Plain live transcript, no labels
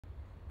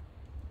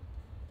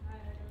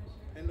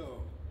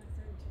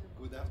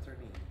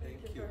afternoon.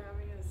 Thank you for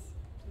having us.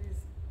 Please.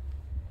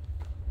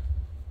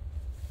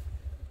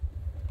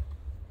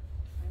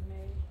 I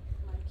may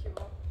mic you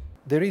up.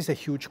 There is a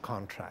huge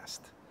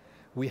contrast.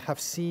 We have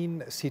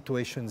seen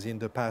situations in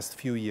the past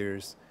few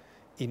years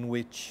in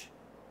which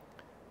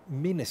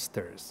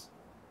ministers,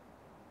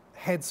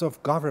 heads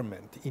of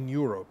government in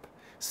Europe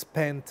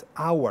spent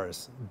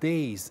hours,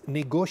 days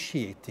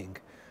negotiating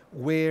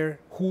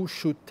who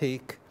should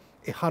take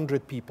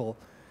 100 people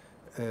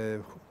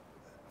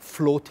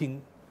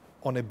floating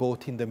on a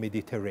boat in the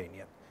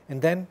Mediterranean.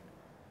 And then,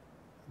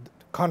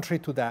 contrary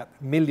to that,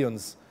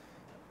 millions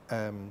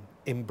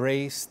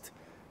embraced,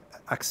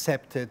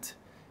 accepted,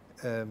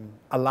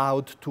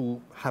 allowed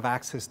to have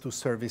access to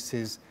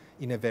services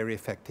in a very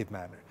effective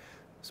manner.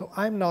 So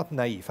I'm not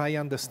naive. I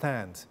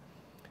understand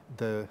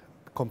the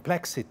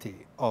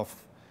complexity of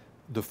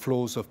the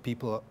flows of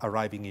people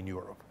arriving in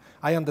Europe.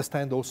 I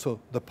understand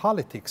also the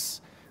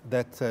politics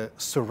that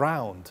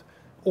surround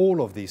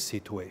all of these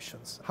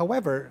situations.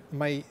 However,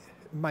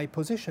 my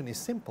position is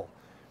simple.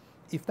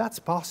 If that's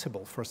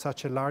possible for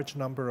such a large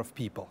number of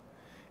people,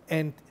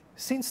 and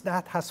since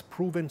that has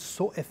proven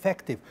so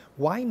effective,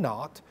 why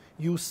not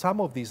use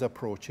some of these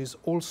approaches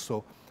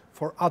also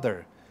for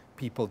other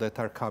people that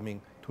are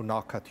coming to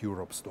knock at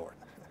Europe's door?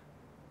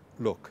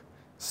 Look,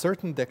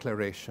 certain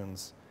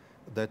declarations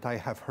that I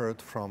have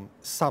heard from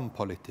some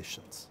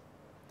politicians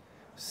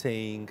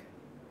saying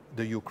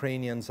the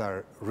Ukrainians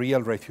are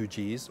real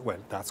refugees, well,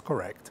 that's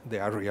correct, they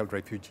are real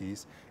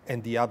refugees,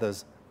 and the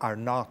others are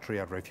not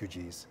real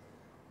refugees.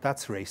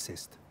 That's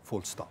racist,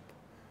 full stop.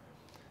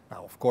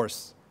 Now, of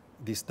course,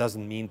 this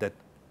doesn't mean that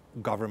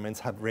governments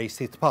have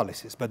racist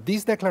policies, but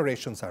these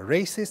declarations are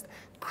racist,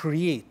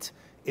 create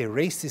a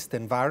racist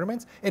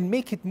environment, and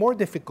make it more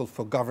difficult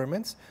for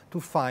governments to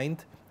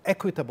find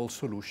equitable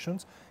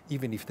solutions,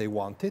 even if they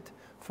want it,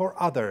 for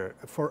other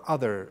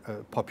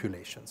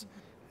populations.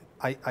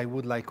 I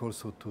would like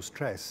also to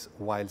stress,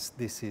 whilst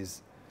this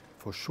is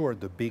for sure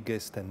the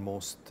biggest and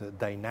most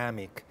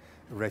dynamic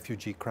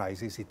refugee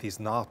crisis, it is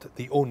not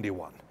the only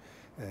one.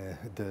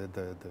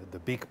 The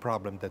big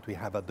problem that we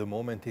have at the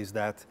moment is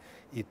that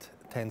it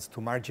tends to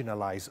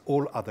marginalize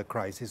all other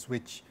crises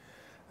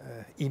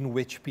in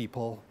which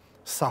people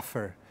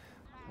suffer